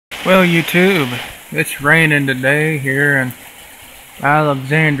Well, YouTube, it's raining today here in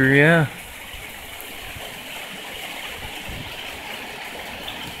Alexandria.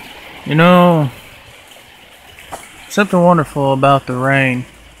 You know, something wonderful about the rain.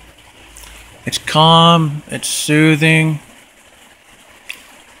 It's calm, it's soothing,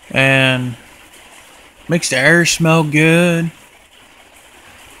 and makes the air smell good.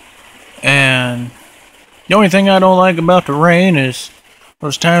 And the only thing I don't like about the rain is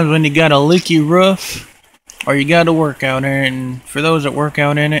those times when you got a leaky roof or you got to work out in it. And for those that work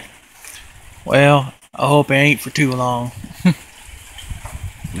out in it, well, I hope it ain't for too long.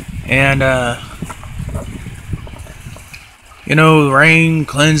 And the rain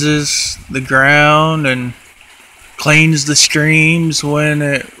cleanses the ground and cleans the streams when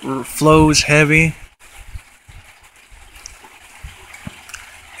it flows heavy.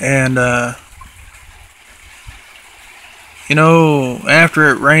 And after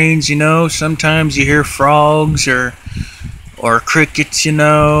it rains, sometimes you hear frogs or crickets,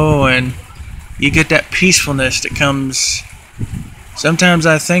 and you get that peacefulness that comes. Sometimes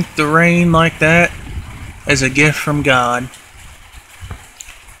I think the rain like that is a gift from God.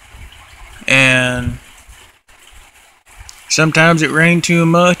 And sometimes it rains too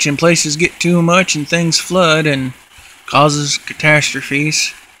much and places get too much and things flood and causes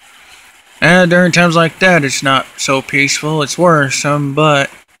catastrophes. And during times like that, it's not so peaceful. It's worrisome,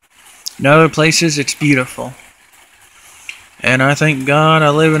 but in other places, it's beautiful. And I thank God I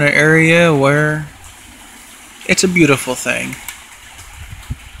live in an area where it's a beautiful thing.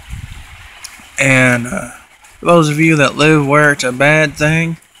 And for those of you that live where it's a bad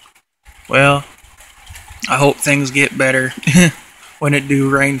thing, well, I hope things get better when it do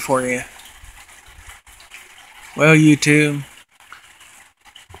rain for you. Well, YouTube,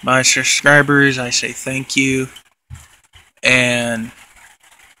 my subscribers, I say thank you. And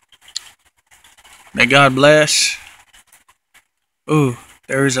may God bless. Ooh,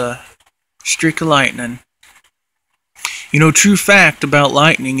 there's a streak of lightning. True fact about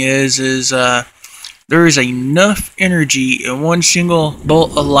lightning is there is enough energy in one single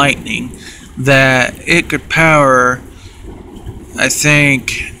bolt of lightning that it could power, I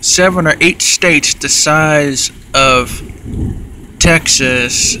think, 7 or 8 states the size of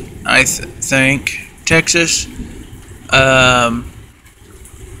Texas. I think Texas. Let's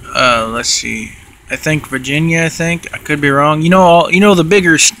see. I think Virginia. I could be wrong.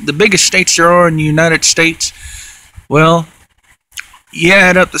 The biggest states there are in the United States. Well, you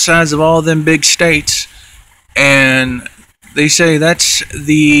add up the size of all them big states, and they say that's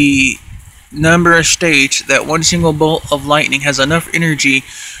the number of states that one single bolt of lightning has enough energy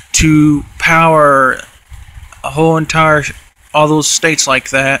to power all those states like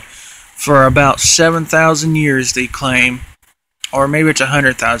that for about 7,000 years, they claim. Or maybe it's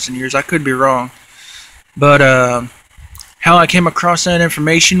 100,000 years. I could be wrong. But how I came across that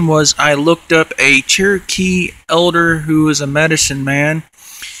information was I looked up a Cherokee elder who was a medicine man.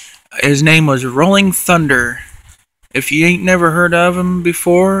 His name was Rolling Thunder. If you ain't never heard of him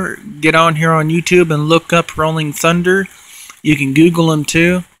before, get on here on YouTube and look up Rolling Thunder. You can Google him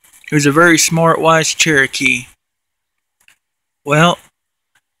too. He was a very smart, wise Cherokee. Well,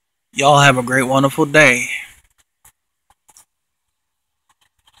 y'all have a great, wonderful day.